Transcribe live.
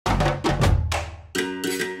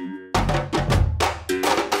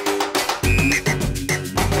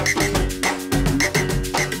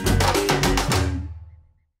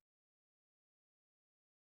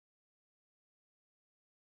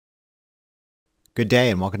Good day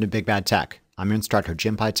and welcome to Big Bad Tech. I'm your instructor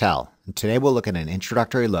Jim Pytel, and today we'll look at an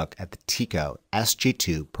introductory look at the TECO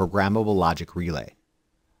SG2 Programmable Logic Relay.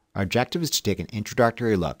 Our objective is to take an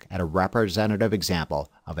introductory look at a representative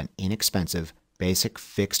example of an inexpensive, basic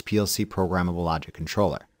fixed PLC programmable logic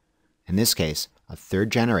controller. In this case, a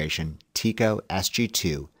third generation TECO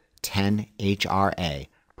SG2 10HRA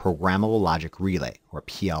Programmable Logic Relay, or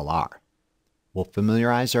PLR. We'll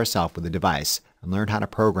familiarize ourselves with the device and learn how to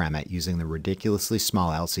program it using the ridiculously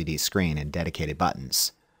small LCD screen and dedicated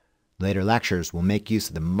buttons. Later lectures will make use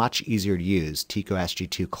of the much easier to use TECO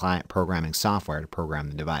SG2 client programming software to program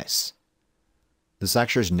the device. This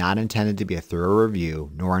lecture is not intended to be a thorough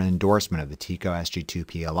review nor an endorsement of the TECO SG2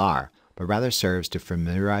 PLR, but rather serves to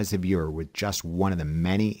familiarize the viewer with just one of the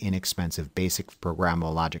many inexpensive basic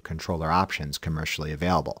programmable logic controller options commercially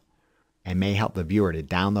available, and may help the viewer to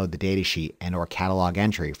download the datasheet and/or catalog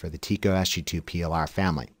entry for the TECO SG2 PLR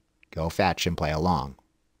family. Go fetch and play along.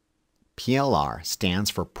 PLR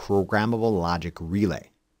stands for Programmable Logic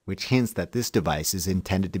Relay, which hints that this device is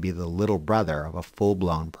intended to be the little brother of a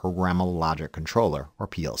full-blown Programmable Logic Controller, or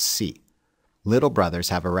PLC. Little brothers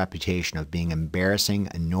have a reputation of being embarrassing,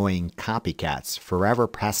 annoying copycats forever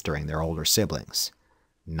pestering their older siblings.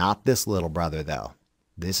 Not this little brother, though.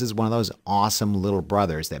 This is one of those awesome little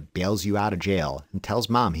brothers that bails you out of jail and tells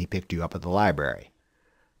mom he picked you up at the library.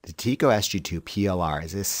 The TECO SG2 PLR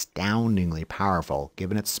is astoundingly powerful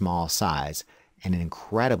given its small size and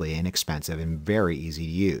incredibly inexpensive and very easy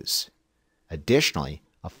to use. Additionally,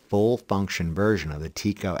 a full-function version of the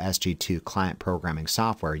TECO SG2 client programming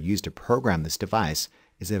software used to program this device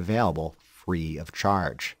is available free of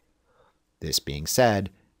charge. This being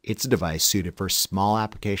said, it's a device suited for small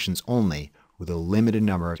applications only with a limited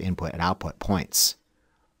number of input and output points.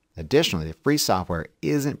 Additionally, the free software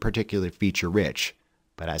isn't particularly feature-rich,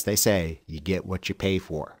 but as they say, you get what you pay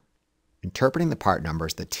for. Interpreting the part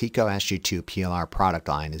numbers, the TECO SG2 PLR product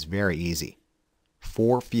line is very easy.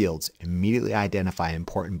 4 fields immediately identify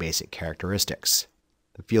important basic characteristics.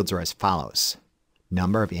 The fields are as follows: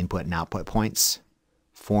 number of input and output points,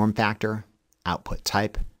 form factor, output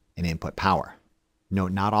type, and input power.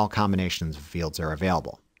 Note not all combinations of fields are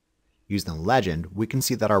available. Using the legend, we can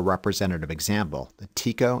see that our representative example, the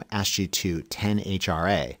TECO SG2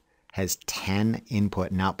 10HRA, has 10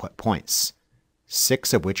 input and output points,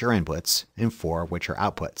 6 of which are inputs and 4 of which are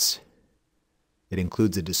outputs. It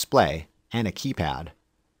includes a display and a keypad.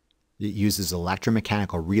 It uses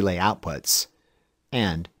electromechanical relay outputs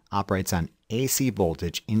and operates on AC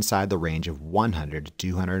voltage inside the range of 100 to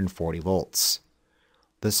 240 volts.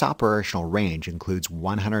 This operational range includes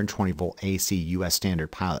 120 volt AC US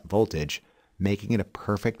standard pilot voltage, making it a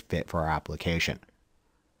perfect fit for our application.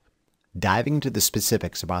 Diving into the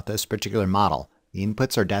specifics about this particular model, the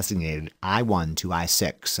inputs are designated I1 to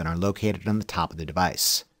I6 and are located on the top of the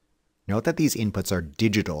device. Note that these inputs are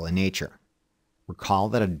digital in nature. Recall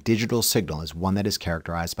that a digital signal is one that is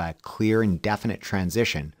characterized by a clear and definite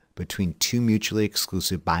transition between two mutually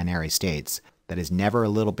exclusive binary states that is never a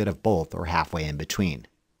little bit of both or halfway in between.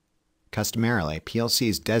 Customarily,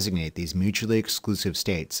 PLCs designate these mutually exclusive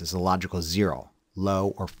states as a logical 0,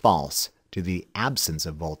 low or false, to the absence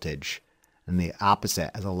of voltage, and the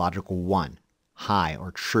opposite as a logical 1, high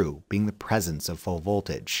or true, being the presence of full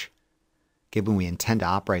voltage. Given we intend to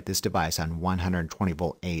operate this device on 120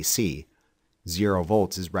 volt AC, 0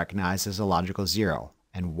 volts is recognized as a logical 0,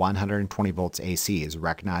 and 120 volts AC is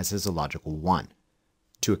recognized as a logical 1.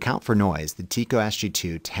 To account for noise, the TECO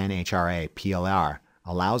SG2 10HRA PLR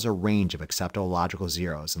allows a range of acceptable logical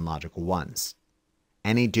 0s and logical 1s.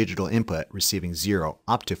 Any digital input receiving 0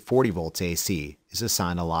 up to 40 volts AC is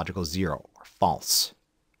assigned a logical 0 or false.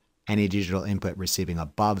 Any digital input receiving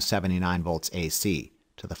above 79 volts AC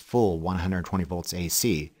to the full 120 volts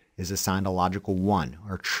AC is assigned a logical 1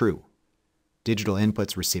 or true. Digital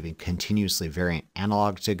inputs receiving continuously varying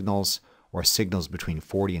analog signals or signals between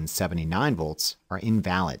 40 and 79 volts are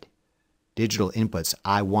invalid. Digital inputs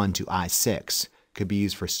I1 to I6 could be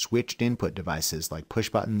used for switched input devices like push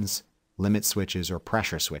buttons, limit switches, or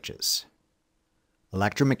pressure switches.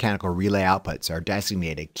 Electromechanical relay outputs are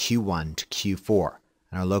designated Q1 to Q4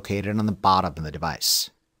 and are located on the bottom of the device.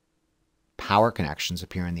 Power connections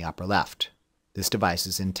appear in the upper left. This device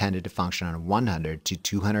is intended to function on 100 to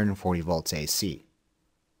 240 volts AC.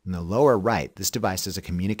 In the lower right, this device has a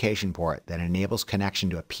communication port that enables connection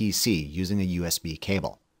to a PC using a USB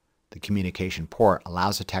cable. The communication port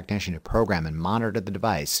allows a technician to program and monitor the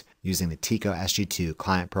device using the TECO SG2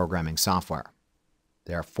 client programming software.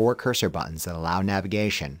 There are 4 cursor buttons that allow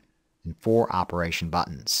navigation and 4 operation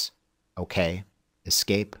buttons: OK,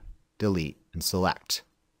 Escape, Delete, and Select.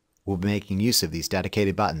 we'll be making use of these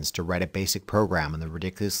dedicated buttons to write a basic program on the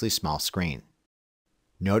ridiculously small screen.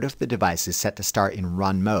 Note if the device is set to start in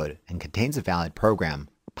run mode and contains a valid program,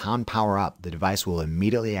 upon power up, the device will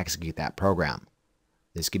immediately execute that program.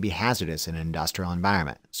 This can be hazardous in an industrial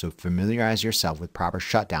environment, so familiarize yourself with proper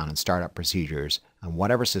shutdown and startup procedures on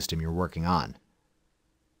whatever system you're working on.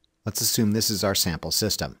 Let's assume this is our sample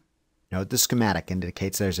system. Note the schematic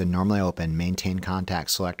indicates there's a normally open maintain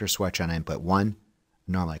contact selector switch on input 1,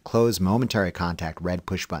 a normally closed momentary contact red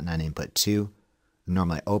push button on input 2, a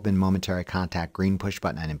normally open momentary contact green push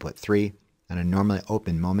button on input 3, and a normally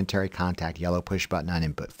open momentary contact yellow push button on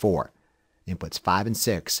input 4. Inputs 5 and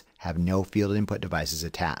 6 have no field input devices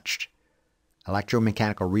attached.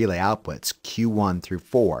 Electromechanical relay outputs Q1 through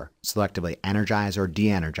 4 selectively energize or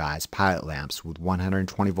de-energize pilot lamps with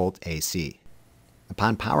 120 volt AC.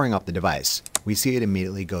 Upon powering up the device, we see it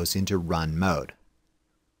immediately goes into run mode.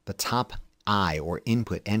 The top I or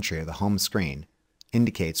input entry of the home screen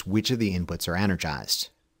indicates which of the inputs are energized.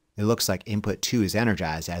 It looks like input 2 is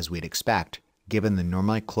energized as we'd expect, given the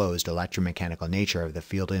normally closed electromechanical nature of the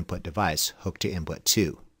field input device hooked to input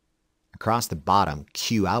 2. Across the bottom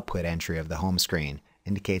Q output entry of the home screen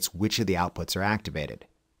indicates which of the outputs are activated.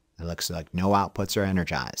 It looks like no outputs are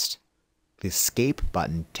energized. The escape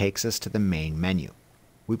button takes us to the main menu.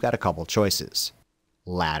 We've got a couple choices: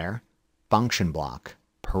 ladder, function block,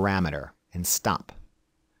 parameter, and stop.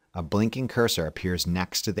 A blinking cursor appears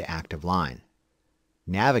next to the active line.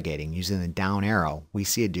 Navigating using the down arrow, we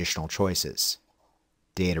see additional choices: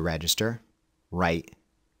 data register, write,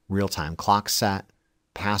 real-time clock set,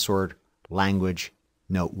 password, language.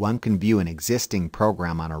 Note one can view an existing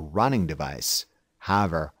program on a running device.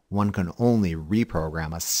 However, one can only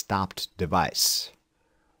reprogram a stopped device.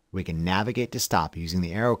 We can navigate to stop using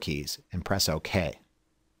the arrow keys and press OK.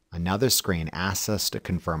 Another screen asks us to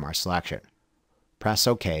confirm our selection. Press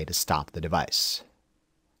OK to stop the device.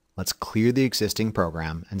 Let's clear the existing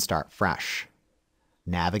program and start fresh.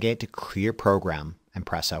 Navigate to Clear Program and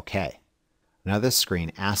press OK. Another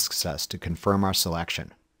screen asks us to confirm our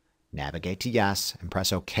selection. Navigate to Yes and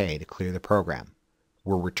press OK to clear the program.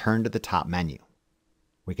 We'll return to the top menu.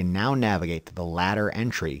 We can now navigate to the ladder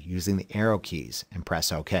entry using the arrow keys and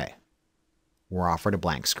press OK. We're offered a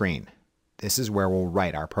blank screen. This is where we'll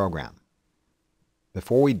write our program.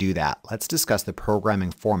 Before we do that, let's discuss the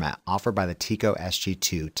programming format offered by the TECO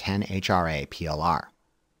SG2 10HRA PLR.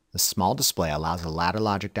 The small display allows a ladder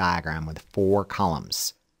logic diagram with 4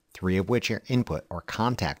 columns, 3 of which are input or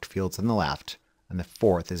contact fields on the left, and the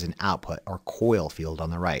 4th is an output or coil field on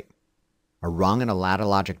the right. A rung in a ladder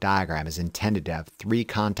logic diagram is intended to have 3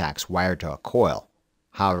 contacts wired to a coil.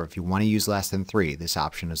 However, if you want to use less than 3, this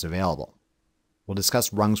option is available. We'll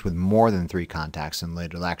discuss rungs with more than 3 contacts in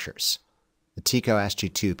later lectures. The TECO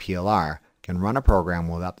SG2 PLR can run a program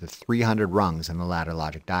with up to 300 rungs in the ladder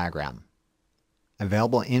logic diagram.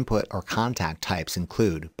 Available input or contact types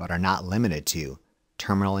include, but are not limited to,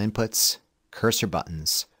 terminal inputs, cursor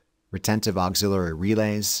buttons, retentive auxiliary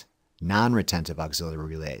relays, non-retentive auxiliary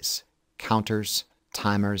relays, counters,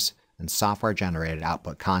 timers, and software-generated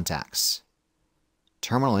output contacts.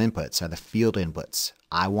 Terminal inputs are the field inputs,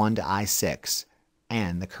 I1 to I6,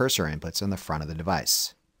 and the cursor inputs on the front of the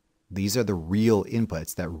device. These are the real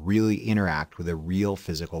inputs that really interact with the real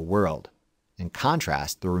physical world. In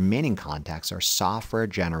contrast, the remaining contacts are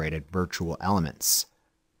software-generated virtual elements.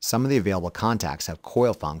 Some of the available contacts have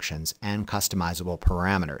coil functions and customizable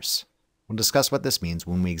parameters. We'll discuss what this means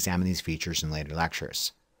when we examine these features in later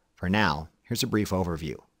lectures. For now, here's a brief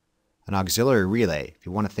overview. An auxiliary relay, if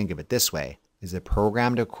you want to think of it this way, is the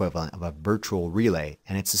programmed equivalent of a virtual relay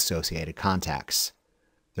and its associated contacts.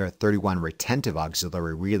 There are 31 retentive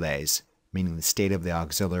auxiliary relays, meaning the state of the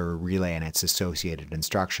auxiliary relay and its associated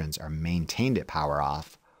instructions are maintained at power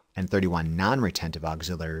off, and 31 non-retentive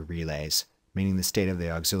auxiliary relays, meaning the state of the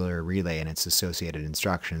auxiliary relay and its associated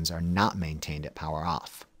instructions are not maintained at power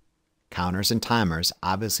off. Counters and timers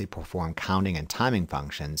obviously perform counting and timing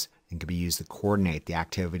functions and can be used to coordinate the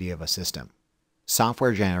activity of a system.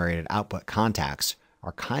 Software-generated output contacts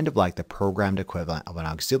are kind of like the programmed equivalent of an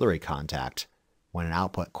auxiliary contact. When an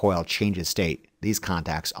output coil changes state, these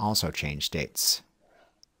contacts also change states.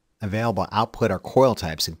 Available output or coil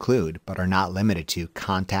types include, but are not limited to,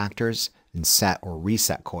 contactors and set or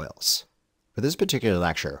reset coils. For this particular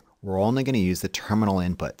lecture, we're only going to use the terminal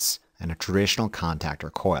inputs and a traditional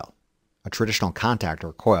contactor coil. A traditional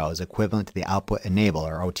contactor coil is equivalent to the output enable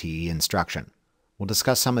or OTE instruction. We'll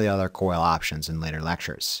discuss some of the other coil options in later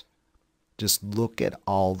lectures. Just look at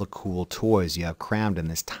all the cool toys you have crammed in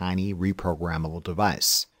this tiny reprogrammable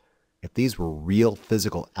device. If these were real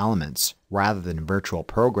physical elements rather than virtual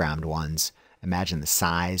programmed ones, Imagine the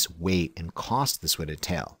size, weight, and cost this would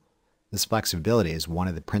entail. This flexibility is one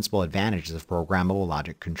of the principal advantages of programmable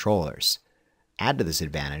logic controllers. Add to this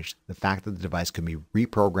advantage the fact that the device can be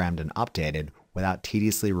reprogrammed and updated without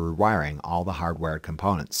tediously rewiring all the hardwired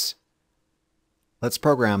components. Let's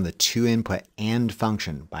program the 2-input AND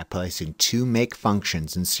function by placing two make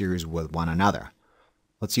functions in series with one another.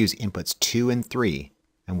 Let's use inputs 2 and 3,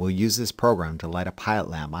 and we'll use this program to light a pilot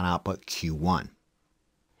lamp on output Q1.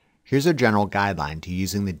 Here's a general guideline to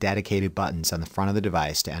using the dedicated buttons on the front of the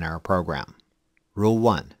device to enter a program. Rule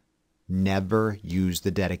 1. Never use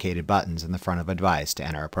the dedicated buttons on the front of a device to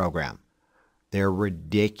enter a program. They're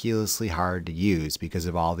ridiculously hard to use because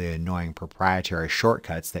of all the annoying proprietary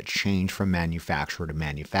shortcuts that change from manufacturer to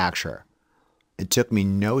manufacturer. It took me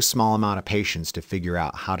no small amount of patience to figure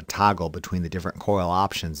out how to toggle between the different coil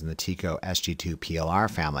options in the TECO SG2 PLR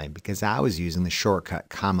family because I was using the shortcut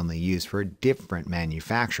commonly used for a different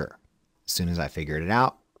manufacturer. As soon as I figured it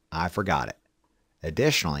out, I forgot it.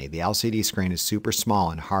 Additionally, the LCD screen is super small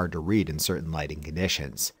and hard to read in certain lighting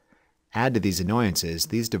conditions. Add to these annoyances,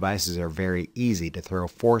 these devices are very easy to throw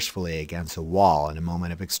forcefully against a wall in a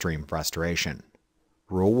moment of extreme frustration.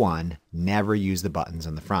 Rule 1. Never use the buttons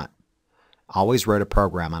on the front. Always write a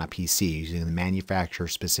program on a PC using the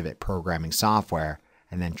manufacturer-specific programming software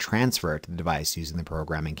and then transfer it to the device using the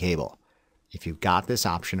programming cable. If you've got this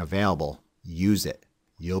option available, use it.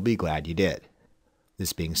 You'll be glad you did.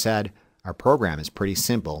 This being said, our program is pretty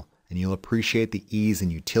simple and you'll appreciate the ease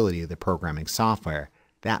and utility of the programming software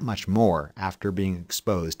that much more after being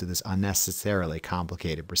exposed to this unnecessarily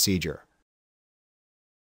complicated procedure.